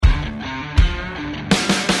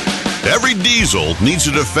Every diesel needs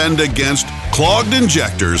to defend against clogged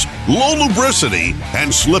injectors, low lubricity,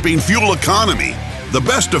 and slipping fuel economy. The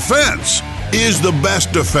best defense is the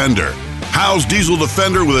best defender. House Diesel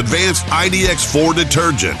Defender with advanced IDX4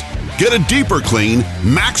 detergent. Get a deeper clean,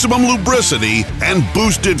 maximum lubricity, and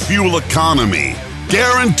boosted fuel economy.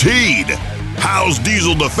 Guaranteed. House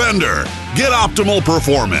Diesel Defender. Get optimal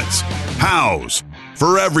performance. House,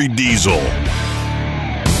 for every diesel.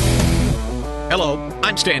 Hello,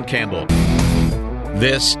 I'm Stan Campbell.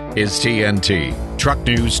 This is TNT, Truck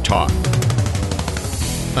News Talk.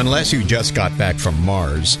 Unless you just got back from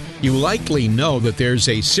Mars, you likely know that there's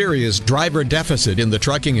a serious driver deficit in the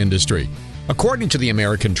trucking industry. According to the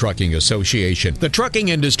American Trucking Association, the trucking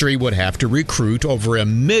industry would have to recruit over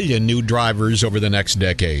 1 million new drivers over the next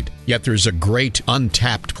decade. Yet there's a great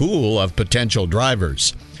untapped pool of potential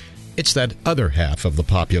drivers. It's that other half of the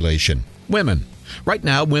population, women. Right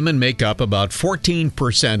now, women make up about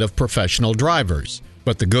 14% of professional drivers.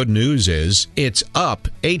 But the good news is it's up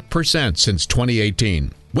 8% since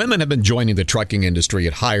 2018. Women have been joining the trucking industry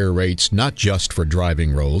at higher rates, not just for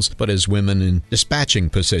driving roles, but as women in dispatching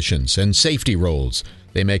positions and safety roles.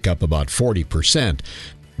 They make up about 40%.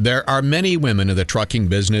 There are many women in the trucking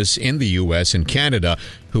business in the U.S. and Canada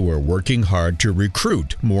who are working hard to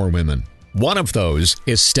recruit more women. One of those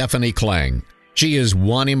is Stephanie Klang. She is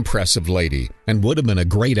one impressive lady and would have been a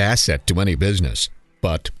great asset to any business.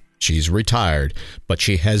 But she's retired, but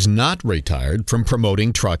she has not retired from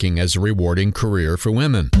promoting trucking as a rewarding career for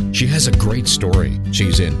women. She has a great story.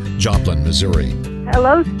 She's in Joplin, Missouri.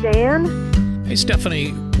 Hello, Stan. Hey,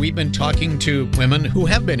 Stephanie, we've been talking to women who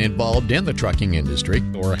have been involved in the trucking industry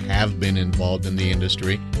or have been involved in the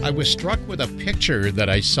industry. I was struck with a picture that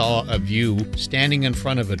I saw of you standing in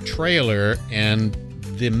front of a trailer, and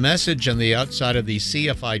the message on the outside of the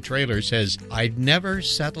CFI trailer says, "I'd never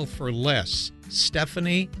settle for less.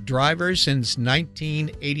 Stephanie, driver since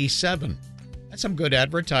 1987. That's some good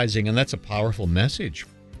advertising, and that's a powerful message.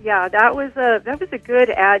 Yeah, that was a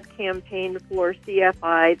good ad campaign for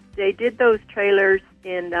CFI. They did those trailers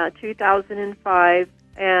in 2005,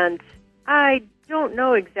 and I don't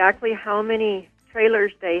know exactly how many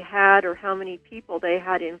trailers they had or how many people they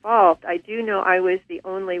had involved. I do know I was the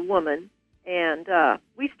only woman, and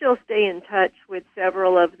we still stay in touch with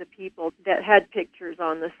several of the people that had pictures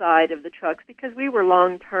on the side of the trucks because we were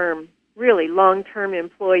really long-term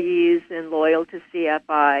employees and loyal to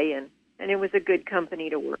CFI, and it was a good company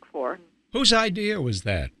to work for. Whose idea was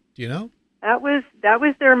that? Do you know? That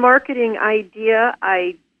was their marketing idea.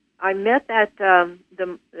 I met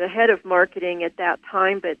the head of marketing at that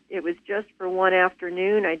time, but it was just for one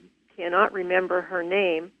afternoon. I cannot remember her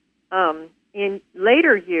name. In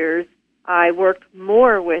later years, I worked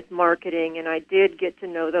more with marketing, and I did get to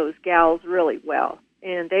know those gals really well.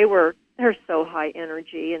 And they're so high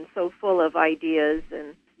energy and so full of ideas,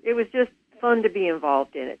 and it was just fun to be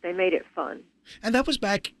involved in it. They made it fun. And that was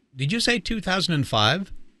back, did you say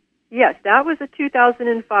 2005? Yes, that was a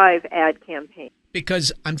 2005 ad campaign.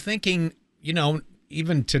 Because I'm thinking,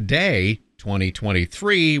 even today,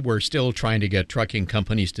 2023, we're still trying to get trucking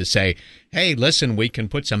companies to say, hey, listen, we can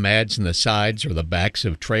put some ads in the sides or the backs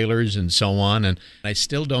of trailers and so on. And I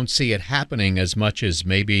still don't see it happening as much as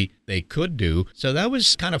maybe they could do. So that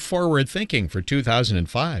was kind of forward thinking for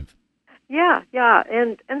 2005. Yeah.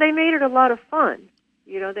 And they made it a lot of fun.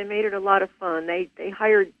 They made it a lot of fun. They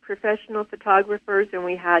hired professional photographers, and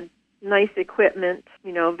we had nice equipment,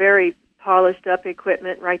 very polished up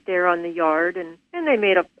equipment right there on the yard, and they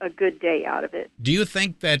made a good day out of it. Do you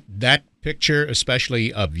think that picture,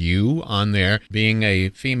 especially of you on there, being a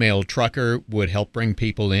female trucker, would help bring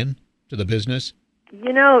people in to the business?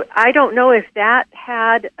 I don't know if that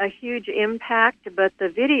had a huge impact, but the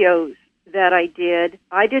videos that I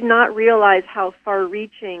did not realize how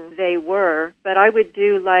far-reaching they were, but I would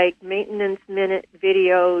do like maintenance minute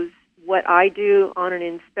videos, what I do on an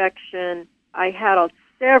inspection. I had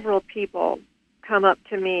several people come up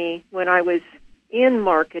to me when I was in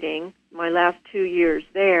marketing, my last 2 years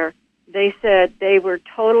there. They said they were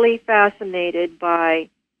totally fascinated by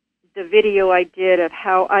the video I did of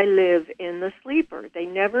how I live in the sleeper. They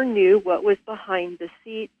never knew what was behind the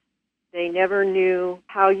seat. They never knew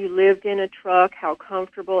how you lived in a truck, how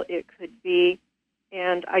comfortable it could be.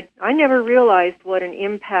 And I never realized what an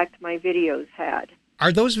impact my videos had.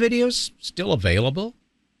 Are those videos still available?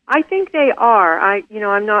 I think they are.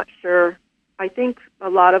 I'm not sure. I think a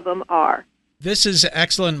lot of them are. This is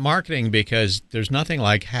excellent marketing because there's nothing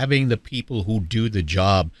like having the people who do the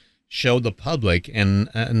job show the public, and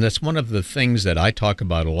that's one of the things that I talk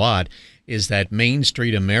about a lot, is that Main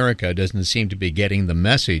Street America doesn't seem to be getting the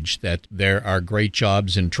message that there are great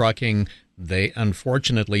jobs in trucking, They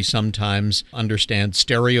unfortunately sometimes understand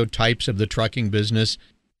stereotypes of the trucking business.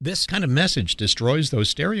 This kind of message destroys those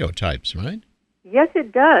stereotypes, right? Yes,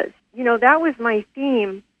 it does. You know, that was my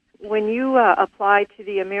theme when you applied to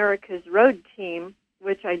the America's Road team,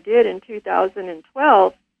 which I did in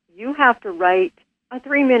 2012. You have to write a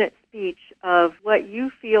 3-minute speech of what you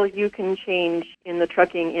feel you can change in the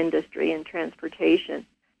trucking industry and transportation.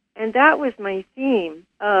 And that was my theme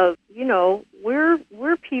of, you know, we're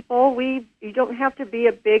people. You don't have to be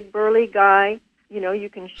a big burly guy. You know, you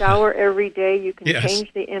can shower every day. You can Yes.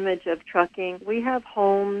 change the image of trucking. We have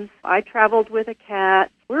homes. I traveled with a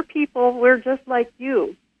cat. We're people. We're just like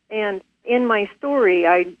you. And in my story,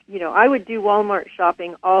 I would do Walmart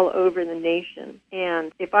shopping all over the nation.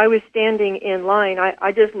 And if I was standing in line,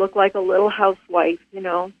 I just looked like a little housewife, you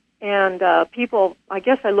know. And people, I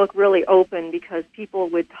guess I look really open because people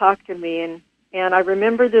would talk to me. And I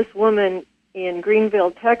remember this woman in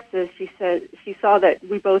Greenville, Texas. She said she saw that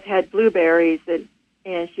we both had blueberries,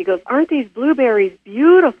 and she goes, "Aren't these blueberries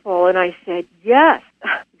beautiful?" And I said, "Yes,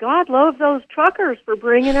 God loves those truckers for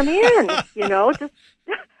bringing them in." You know, just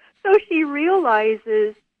so she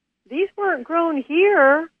realizes these weren't grown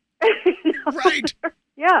here. You know? Right.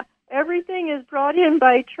 Yeah, everything is brought in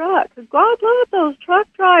by truck. God loves those truck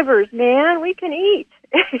drivers, man. We can eat.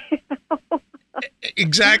 You know?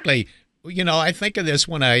 Exactly. You know, I think of this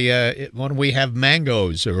when we have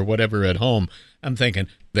mangoes or whatever at home. I'm thinking,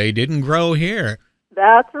 they didn't grow here.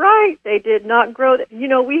 That's right. They did not grow. You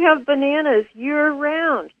know, we have bananas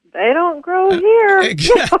year-round. They don't grow here.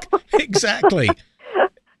 Exactly.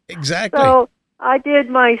 Exactly. So I did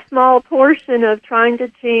my small portion of trying to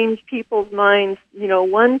change people's minds, you know,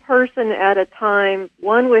 one person at a time,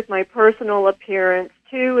 one with my personal appearance,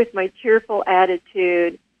 two with my cheerful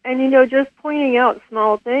attitude, and, you know, just pointing out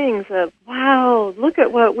small things of, wow, look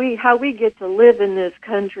at how we get to live in this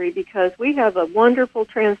country because we have a wonderful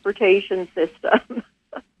transportation system.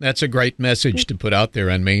 That's a great message to put out there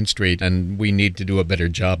on Main Street, and we need to do a better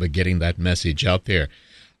job of getting that message out there.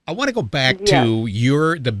 I want to go back to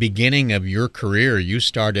the beginning of your career. You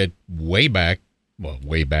started way back,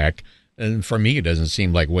 and for me it doesn't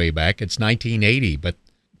seem like way back. It's 1980, but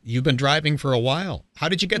you've been driving for a while. How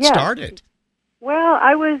did you get started? Well,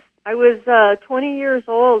 I was 20 years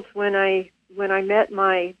old when I met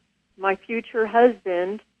my future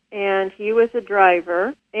husband, and he was a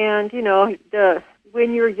driver. And you know,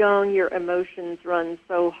 when you're young, your emotions run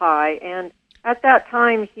so high. And at that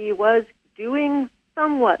time, he was doing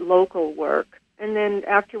somewhat local work. And then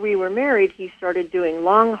after we were married, he started doing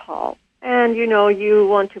long haul. And, you know, you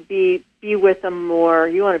want to be with them more.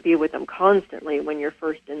 You want to be with them constantly when you're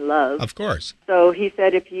first in love. Of course. So he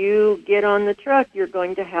said, if you get on the truck, you're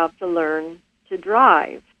going to have to learn to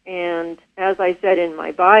drive. And as I said in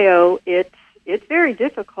my bio, it's very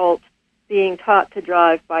difficult being taught to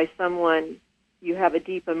drive by someone you have a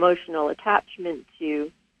deep emotional attachment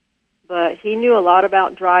to. But he knew a lot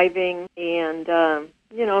about driving, and,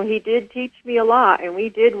 you know, he did teach me a lot, and we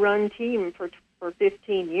did run team for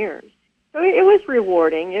 15 years. So it was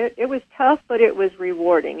rewarding. It was tough, but it was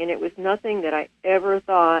rewarding, and it was nothing that I ever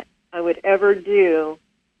thought I would ever do.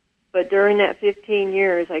 But during that 15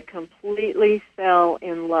 years, I completely fell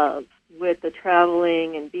in love with the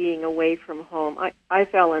traveling and being away from home. I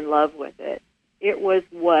fell in love with it. It was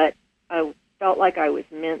what I felt like I was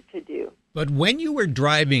meant to do. But when you were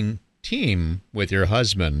driving team with your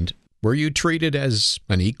husband, were you treated as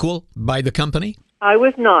an equal by the company? I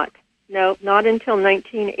was not. No, not until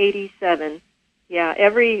 1987. Yeah,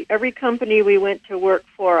 every company we went to work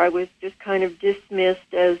for, I was just kind of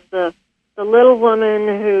dismissed as the little woman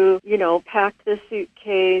who, you know, packed the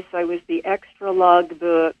suitcase. I was the extra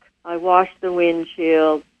logbook. I washed the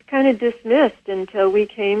windshield. Kind of dismissed until we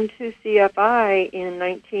came to CFI in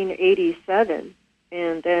 1987.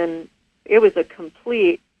 And then it was a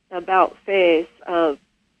complete about-face of,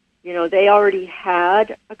 you know, they already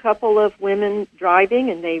had a couple of women driving,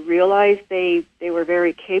 and they realized they were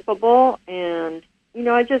very capable. And, you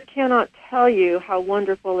know, I just cannot tell you how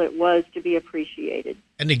wonderful it was to be appreciated.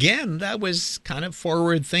 And again, that was kind of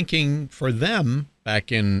forward thinking for them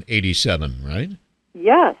back in 87, right?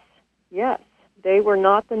 Yes. They were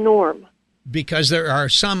not the norm. Because there are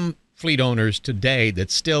some fleet owners today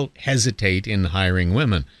that still hesitate in hiring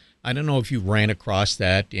women. I don't know if you ran across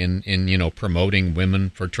that in you know, promoting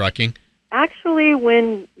women for trucking. Actually,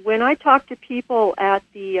 when I talk to people at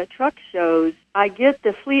the truck shows, I get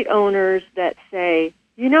the fleet owners that say,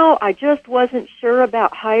 you know, I just wasn't sure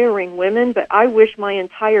about hiring women, but I wish my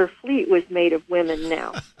entire fleet was made of women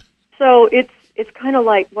now. So it's kind of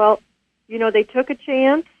like, well, you know, they took a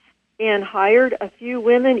chance and hired a few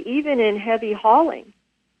women, even in heavy hauling.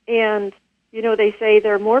 And they say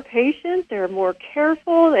they're more patient, they're more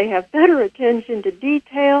careful, they have better attention to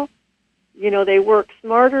detail. They work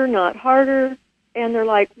smarter, not harder. And they're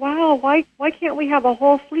like, wow, why can't we have a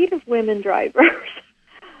whole fleet of women drivers?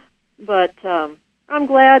 But I'm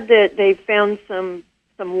glad that they found some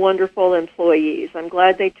wonderful employees. I'm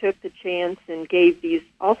glad they took the chance and gave these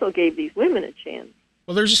women a chance.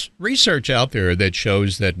 Well, there's research out there that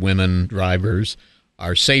shows that women drivers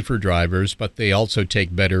are safer drivers, but they also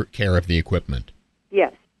take better care of the equipment.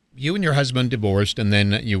 Yes. You and your husband divorced, and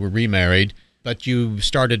then you were remarried, but you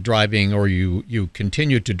started driving, or you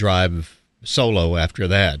continued to drive solo after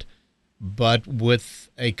that, but with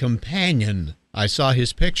a companion. I saw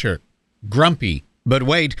his picture. Grumpy. But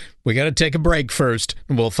wait, we got to take a break first,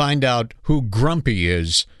 and we'll find out who Grumpy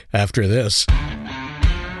is after this.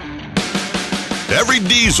 Every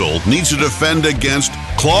diesel needs to defend against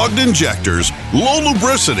clogged injectors, low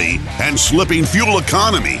lubricity, and slipping fuel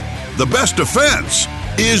economy. The best defense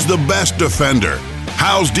is the best defender.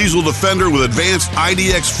 House Diesel Defender with advanced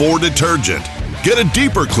IDX4 detergent. Get a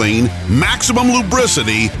deeper clean, maximum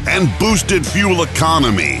lubricity, and boosted fuel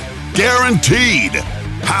economy. Guaranteed.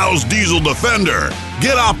 House Diesel Defender.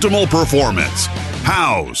 Get optimal performance.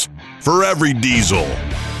 House, for every diesel.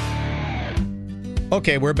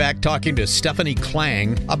 Okay, we're back talking to Stephanie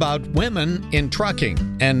Klang about women in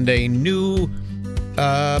trucking and a new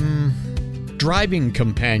driving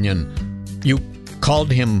companion. You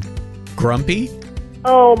called him Grumpy?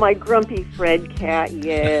 Oh, my grumpy Fred cat,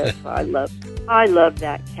 yes. I love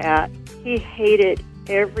that cat. He hated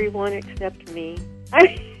everyone except me.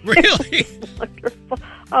 Really? Wonderful.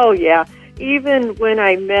 Oh, yeah. Even when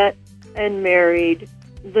I met and married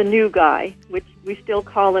the new guy, which we still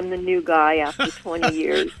call him the new guy after 20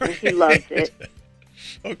 years, and he loves it.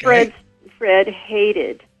 Okay. Fred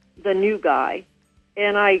hated the new guy.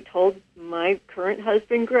 And I told my current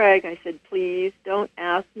husband, Greg, I said, please don't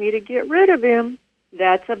ask me to get rid of him.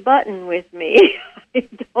 That's a button with me. I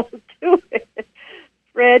don't do it.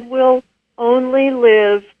 Fred will only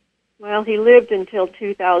live, well, he lived until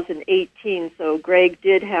 2018, so Greg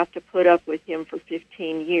did have to put up with him for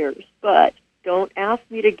 15 years. But don't ask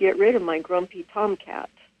me to get rid of my grumpy tomcat.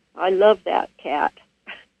 I love that cat.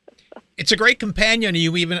 It's a great companion.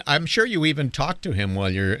 I'm sure you even talk to him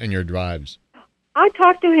while you're in your drives. I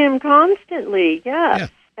talk to him constantly, yes. Yeah.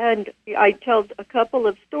 And I tell a couple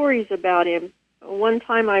of stories about him. One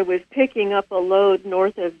time I was picking up a load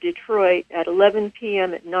north of Detroit at 11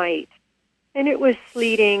 p.m. at night, and it was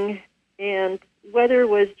sleeting, and weather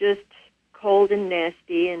was just cold and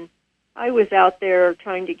nasty, and I was out there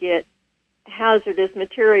trying to get hazardous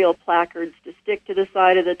material placards to stick to the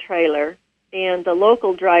side of the trailer, and the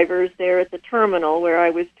local drivers there at the terminal where I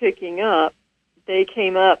was picking up, they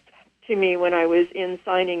came up to me when I was in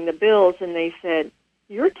signing the bills, and they said,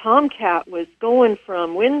 your tomcat was going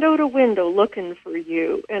from window to window looking for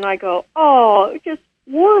you. And I go, oh, it just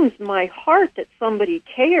warms my heart that somebody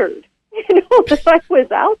cared, that I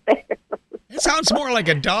was out there. It sounds more like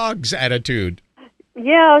a dog's attitude.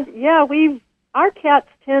 Yeah, our cats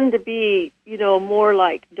tend to be, more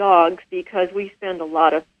like dogs because we spend a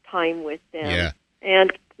lot of time with them. Yeah.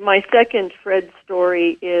 And my second Fred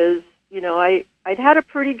story is, I'd had a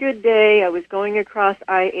pretty good day. I was going across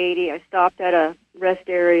I-80. I stopped at a rest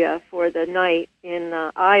area for the night in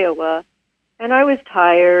Iowa, and I was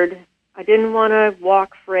tired. I didn't want to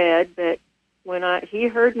walk Fred, but when he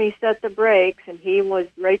heard me set the brakes, and he was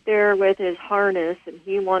right there with his harness, and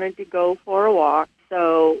he wanted to go for a walk.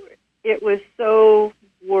 So it was so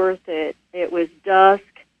worth it. It was dusk.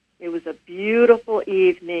 It was a beautiful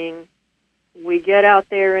evening. We get out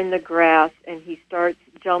there in the grass, and he starts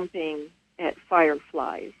jumping at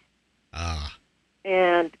fireflies.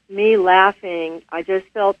 And me laughing, I just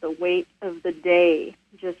felt the weight of the day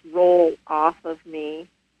just roll off of me.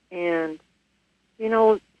 And,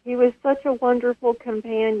 he was such a wonderful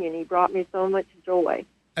companion. He brought me so much joy.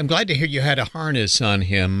 I'm glad to hear you had a harness on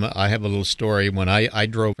him. I have a little story. When I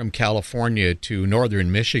drove from California to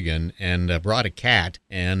northern Michigan and brought a cat,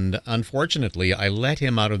 and unfortunately I let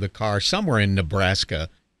him out of the car somewhere in Nebraska,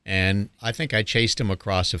 and I think I chased him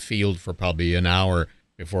across a field for probably an hour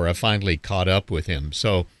before I finally caught up with him.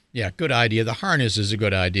 So, yeah, good idea. The harness is a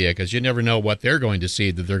good idea because you never know what they're going to see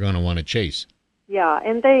that they're going to want to chase. Yeah,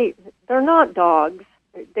 and they're not dogs.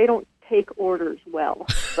 They don't take orders well.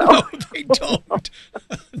 So. No, they don't.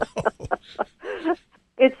 No.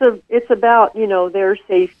 It's about, their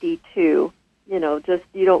safety too. Just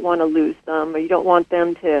you don't want to lose them, or you don't want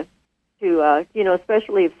them to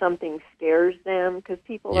especially if something scares them, because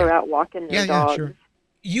people are out walking their dogs. Sure.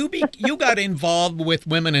 You got involved with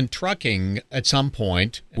women in trucking at some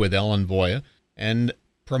point with Ellen Voya, and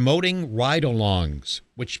promoting ride-alongs,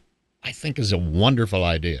 which I think is a wonderful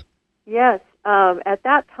idea. Yes. At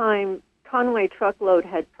that time, Conway Truckload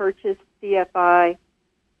had purchased CFI,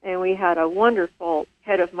 and we had a wonderful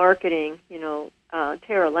head of marketing,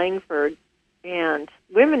 Tara Langford. And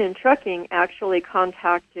Women in Trucking actually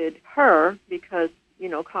contacted her because,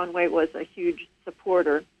 Conway was a huge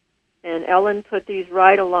supporter. And Ellen put these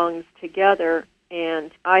ride-alongs together, and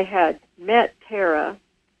I had met Tara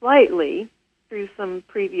slightly through some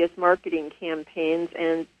previous marketing campaigns,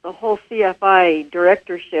 and the whole CFI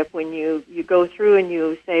directorship, when you go through and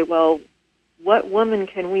you say, well, what woman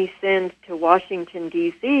can we send to Washington,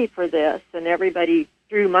 D.C. for this? And everybody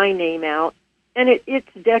threw my name out. And it's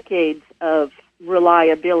decades of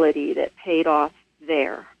reliability that paid off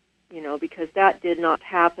there, because that did not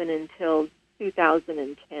happen until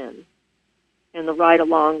 2010. And the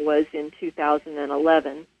ride-along was in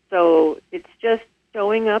 2011. So it's just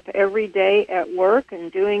showing up every day at work and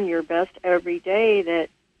doing your best every day that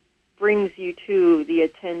brings you to the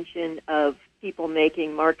attention of people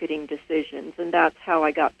making marketing decisions. And that's how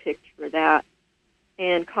I got picked for that.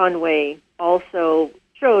 And Conway also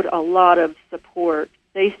showed a lot of support.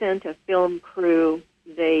 They sent a film crew.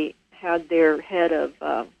 They had their head of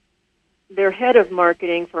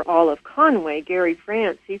marketing for all of Conway, Gary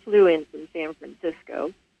France. He flew in from San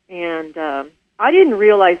Francisco, and I didn't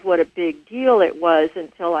realize what a big deal it was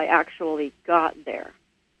until I actually got there.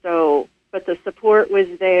 So, but the support was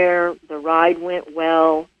there. The ride went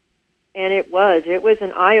well, and it was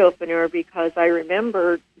an eye opener because I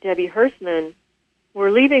remember Debbie Hersman. We're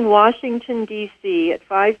leaving Washington, D.C. at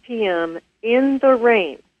 5 p.m. in the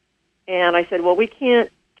rain. And I said, well, we can't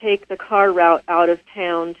take the car route out of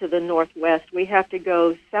town to the northwest. We have to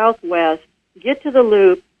go southwest, get to the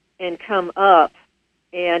loop, and come up.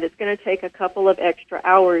 And it's going to take a couple of extra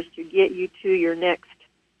hours to get you to your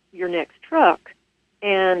next truck.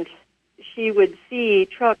 And she would see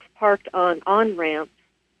trucks parked on on-ramps.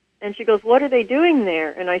 And she goes, what are they doing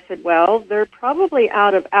there? And I said, well, they're probably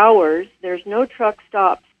out of hours. There's no truck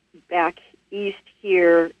stops back east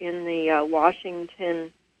here in the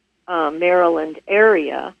Washington, Maryland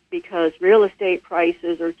area because real estate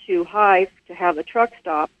prices are too high to have a truck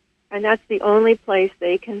stop. And that's the only place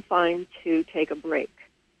they can find to take a break.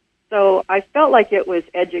 So I felt like it was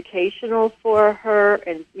educational for her.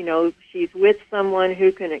 And, she's with someone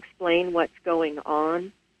who can explain what's going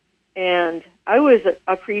on. And I was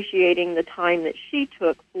appreciating the time that she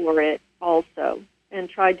took for it also and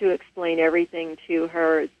tried to explain everything to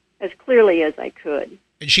her as clearly as I could.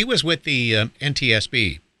 And she was with the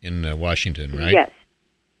NTSB in Washington, right? Yes.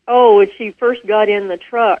 Oh, when she first got in the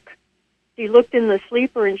truck, she looked in the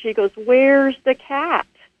sleeper and she goes, where's the cat?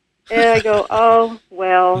 And I go, oh,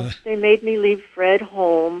 well, they made me leave Fred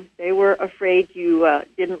home. They were afraid you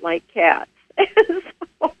didn't like cats.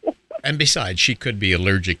 And besides, she could be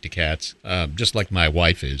allergic to cats, just like my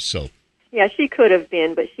wife is. So, yeah, she could have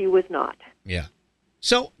been, but she was not. Yeah.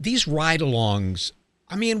 So these ride-alongs,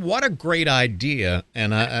 I mean, what a great idea.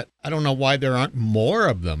 And I don't know why there aren't more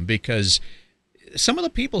of them, because some of the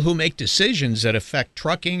people who make decisions that affect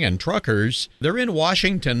trucking and truckers, they're in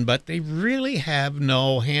Washington, but they really have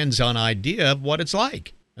no hands-on idea of what it's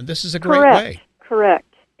like. And this is a great way.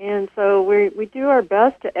 Correct. And so we do our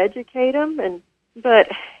best to educate them, but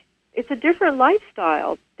it's a different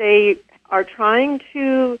lifestyle. They are trying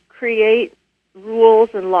to create rules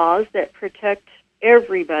and laws that protect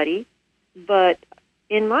everybody, but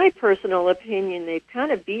in my personal opinion, they've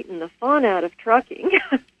kind of beaten the fun out of trucking.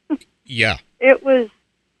 Yeah. It was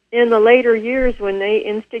in the later years when they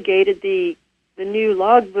instigated the new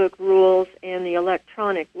logbook rules and the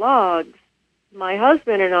electronic logs. My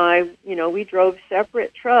husband and I, we drove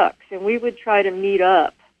separate trucks, and we would try to meet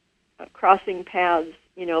up, crossing paths,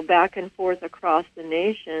 back and forth across the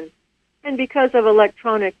nation. And because of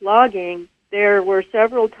electronic logging, there were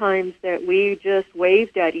several times that we just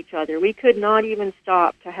waved at each other. We could not even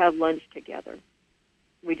stop to have lunch together.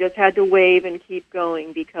 We just had to wave and keep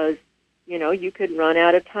going because, you could run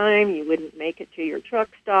out of time, you wouldn't make it to your truck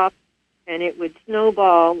stop, and it would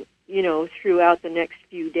snowball, throughout the next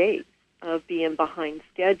few days of being behind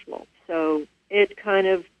schedule. So it kind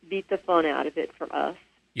of beat the fun out of it for us.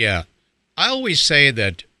 Yeah. I always say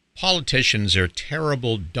that politicians are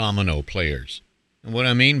terrible domino players. And what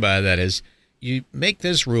I mean by that is you make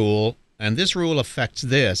this rule, and this rule affects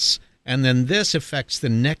this, and then this affects the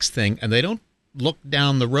next thing, and they don't look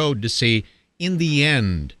down the road to see, in the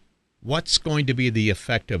end, what's going to be the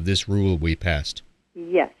effect of this rule we passed.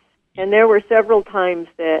 Yes. And there were several times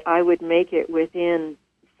that I would make it within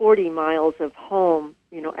 40 miles of home,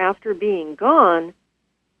 after being gone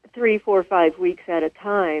 3, 4, 5 weeks at a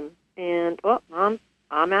time. And,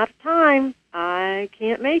 I'm out of time. I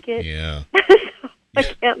can't make it. Yeah. I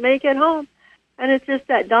can't make it home. And it's just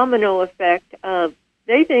that domino effect of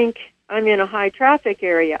they think I'm in a high traffic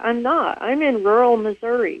area. I'm not. I'm in rural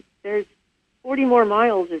Missouri. There's 40 more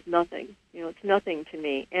miles is nothing. It's nothing to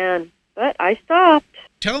me. But I stopped.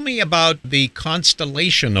 Tell me about the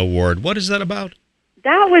Constellation Award. What is that about?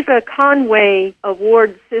 That was a Conway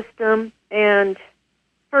award system, and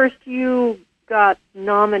first you got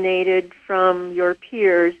nominated from your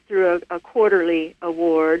peers through a quarterly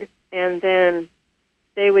award, and then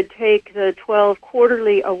they would take the 12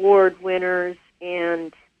 quarterly award winners,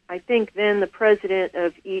 and I think then the president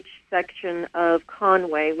of each section of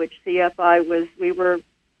Conway, which CFI was, we were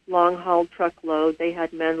long-haul truckload, they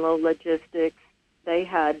had Menlo Logistics, they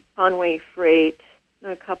had Conway Freight,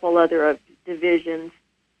 and a couple other divisions.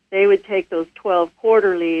 They would take those 12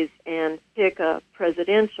 quarterlies and pick a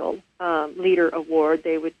presidential leader award.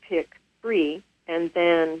 They would pick 3, and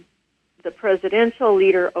then the presidential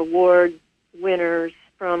leader award winners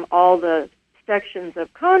from all the sections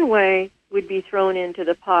of Conway would be thrown into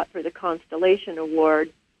the pot for the Constellation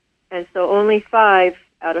Award. And so only 5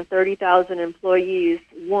 out of 30,000 employees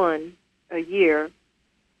won a year,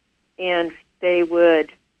 and they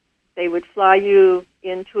would fly you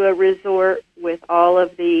into a resort with all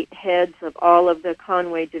of the heads of all of the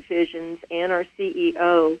Conway divisions and our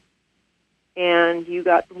CEO, and you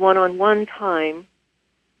got one-on-one time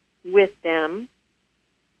with them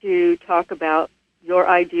to talk about your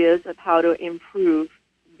ideas of how to improve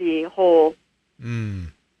the whole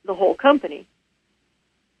company.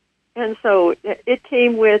 And so it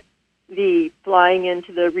came with the flying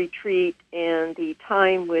into the retreat and the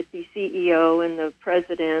time with the CEO and the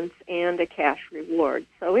presidents and a cash reward.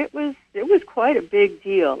 So it was quite a big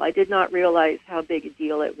deal. I did not realize how big a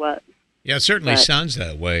deal it was. Yeah, it certainly sounds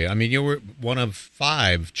that way. I mean, you were one of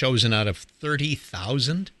 5 chosen out of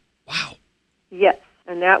 30,000? Wow. Yes,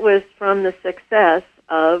 and that was from the success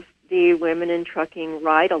of the Women in Trucking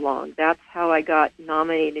Ride-Along. That's how I got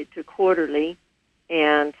nominated to quarterly.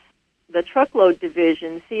 And the truckload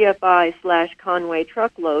division, CFI/Conway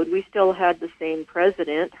Truckload, we still had the same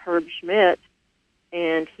president, Herb Schmidt,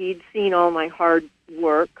 and he'd seen all my hard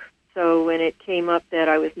work. So when it came up that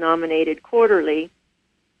I was nominated quarterly,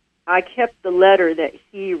 I kept the letter that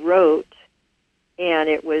he wrote, and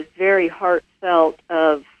it was very heartfelt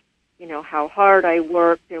of, how hard I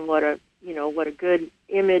worked and what a good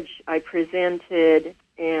image I presented,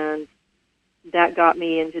 and that got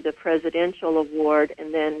me into the Presidential Award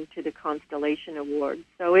and then to the Constellation Award.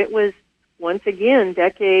 So it was, once again,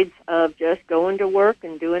 decades of just going to work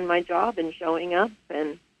and doing my job and showing up,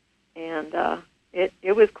 and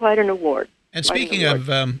it was quite an award. And speaking of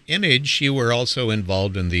image, you were also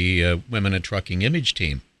involved in the Women in Trucking image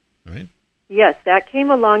team, right? Yes, that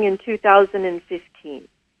came along in 2015.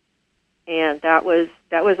 And that was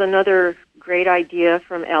another great idea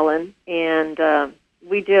from Ellen, and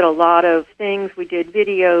we did a lot of things. We did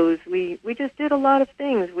videos. We just did a lot of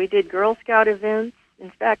things. We did Girl Scout events.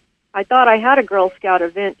 In fact, I thought I had a Girl Scout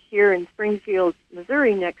event here in Springfield,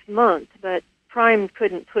 Missouri next month, but Prime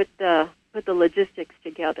couldn't put the logistics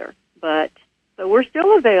together. But we're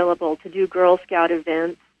still available to do Girl Scout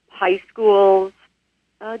events, high schools,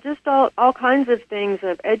 just all kinds of things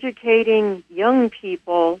of educating young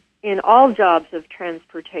people in all jobs of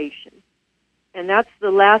transportation. And that's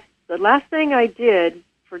the last thing I did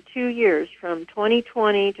for 2 years, from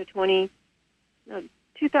 2018 to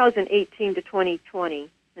 2020,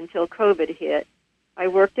 until COVID hit. I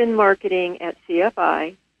worked in marketing at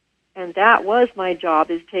CFI, and that was my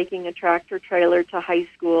job, is taking a tractor trailer to high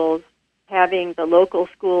schools, having the local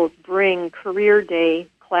schools bring career day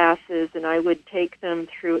classes, and I would take them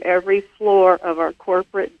through every floor of our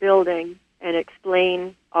corporate building and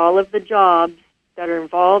explain all of the jobs that are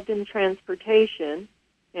involved in transportation.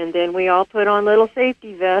 And then we all put on little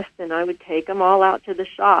safety vests, and I would take them all out to the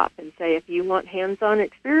shop and say, if you want hands-on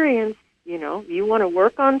experience, you want to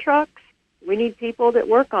work on trucks, we need people that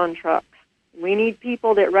work on trucks. We need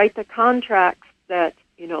people that write the contracts that,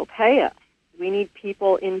 pay us. We need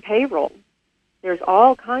people in payroll. There's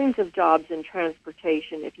all kinds of jobs in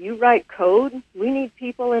transportation. If you write code, we need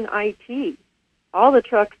people in IT. All the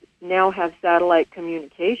trucks now have satellite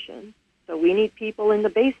communication, so we need people in the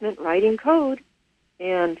basement writing code.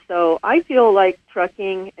 And so I feel like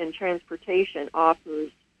trucking and transportation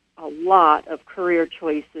offers a lot of career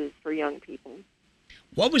choices for young people.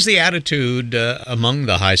 What was the attitude among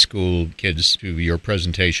the high school kids to your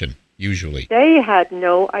presentation, usually? They had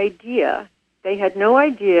no idea. They had no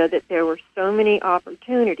idea that there were so many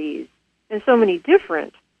opportunities and so many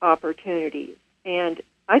different opportunities. And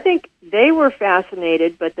I think they were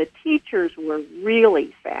fascinated, but the teachers were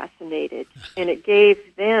really fascinated, and it gave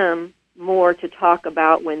them more to talk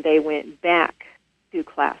about when they went back to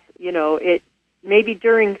class. It maybe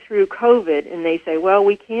through COVID, and they say, well,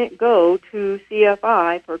 we can't go to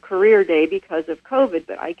CFI for Career Day because of COVID,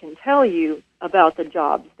 but I can tell you about the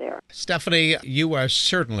jobs there. Stephanie, you are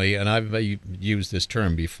certainly, and I've used this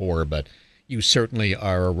term before, but you certainly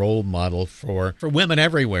are a role model for women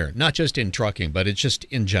everywhere, not just in trucking, but it's just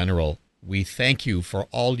in general. We thank you for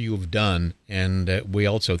all you've done, and we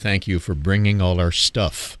also thank you for bringing all our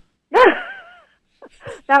stuff.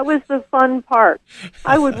 That was the fun part.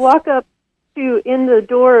 I would walk up in the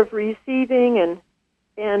door of receiving,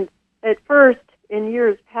 and at first, in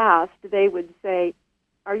years past, they would say,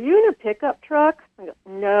 "Are you in a pickup truck?" I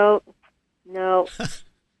go, No.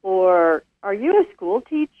 Or, "Are you a school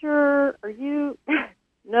teacher? Are you?"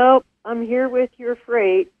 "Nope, I'm here with your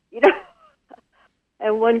freight."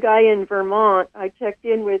 And one guy in Vermont, I checked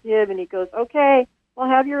in with him, and he goes, "Okay, well,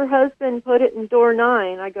 have your husband put it in door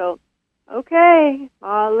 9. I go, "Okay,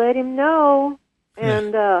 I'll let him know."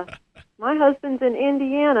 And my husband's in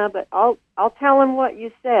Indiana, but I'll tell him what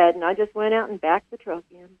you said. And I just went out and backed the truck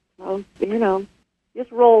in. So,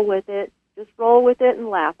 just roll with it. Just roll with it and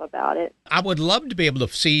laugh about it. I would love to be able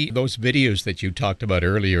to see those videos that you talked about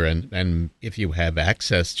earlier, and if you have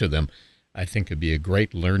access to them, I think it'd be a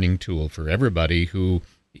great learning tool for everybody who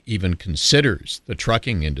even considers the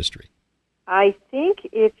trucking industry. I think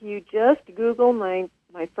if you just Google my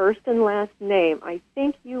first and last name, I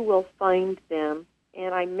think you will find them,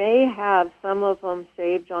 and I may have some of them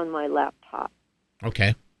saved on my laptop.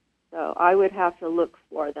 Okay. So I would have to look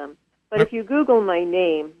for them. But if you Google my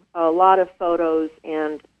name, a lot of photos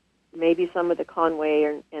and maybe some of the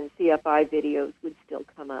Conway and CFI videos would still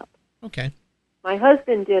come up. Okay. My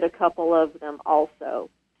husband did a couple of them also.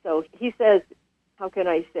 So he says, how can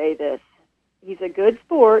I say this? He's a good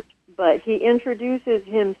sport, but he introduces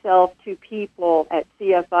himself to people at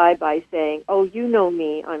CFI by saying, "Oh, you know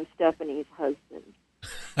me, I'm Stephanie's husband."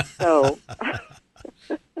 So,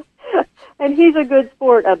 and he's a good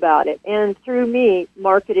sport about it. And through me,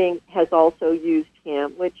 marketing has also used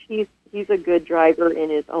him, which he's a good driver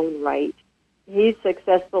in his own right. He's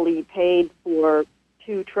successfully paid for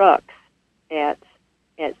 2 trucks at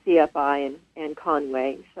CFI and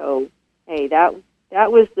Conway. So, hey, that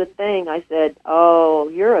was the thing. I said, "Oh,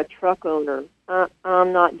 you're a truck owner.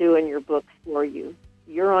 I'm not doing your books for you.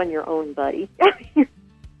 You're on your own, buddy."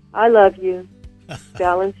 I love you.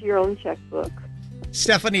 Balance your own checkbook.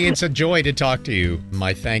 Stephanie, it's a joy to talk to you.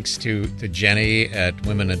 My thanks to Jenny at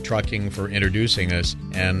Women in Trucking for introducing us,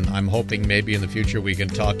 and I'm hoping maybe in the future we can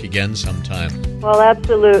talk again sometime. Well,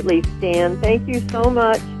 absolutely, Stan. Thank you so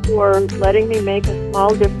much for letting me make a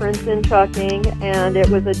small difference in trucking, and it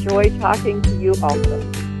was a joy talking to you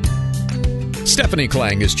also. Stephanie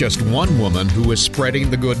Klang is just one woman who is spreading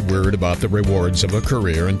the good word about the rewards of a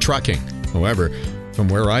career in trucking. However, from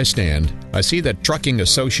where I stand, I see that trucking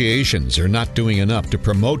associations are not doing enough to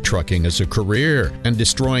promote trucking as a career and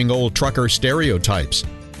destroying old trucker stereotypes.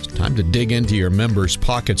 It's time to dig into your members'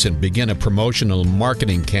 pockets and begin a promotional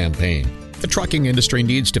marketing campaign. The trucking industry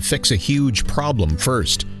needs to fix a huge problem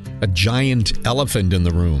first, a giant elephant in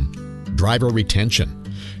the room: driver retention.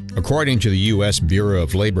 According to the U.S. Bureau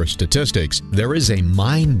of Labor Statistics, there is a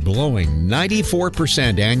mind-blowing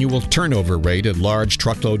 94% annual turnover rate at large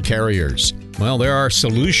truckload carriers. Well, there are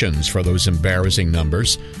solutions for those embarrassing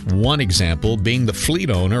numbers. One example being the fleet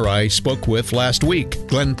owner I spoke with last week,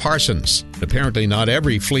 Glenn Parsons. Apparently not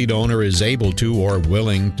every fleet owner is able to or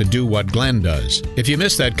willing to do what Glenn does. If you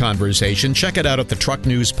missed that conversation, check it out at the Truck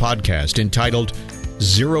News podcast entitled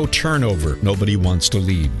Zero Turnover, Nobody Wants to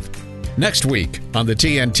Leave. Next week on the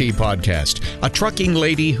TNT podcast, a trucking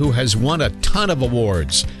lady who has won a ton of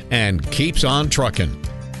awards and keeps on trucking.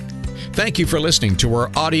 Thank you for listening to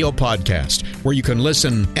our audio podcast, where you can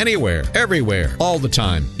listen anywhere, everywhere, all the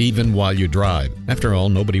time, even while you drive. After all,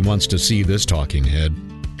 nobody wants to see this talking head.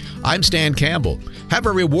 I'm Stan Campbell. Have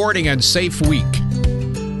a rewarding and safe week.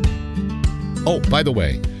 Oh, by the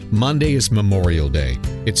way, Monday is Memorial Day.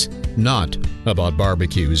 It's not about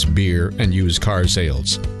barbecues, beer, and used car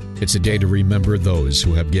sales. It's a day to remember those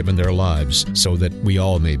who have given their lives so that we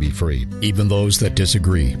all may be free, even those that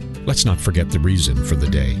disagree. Let's not forget the reason for the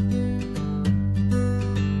day.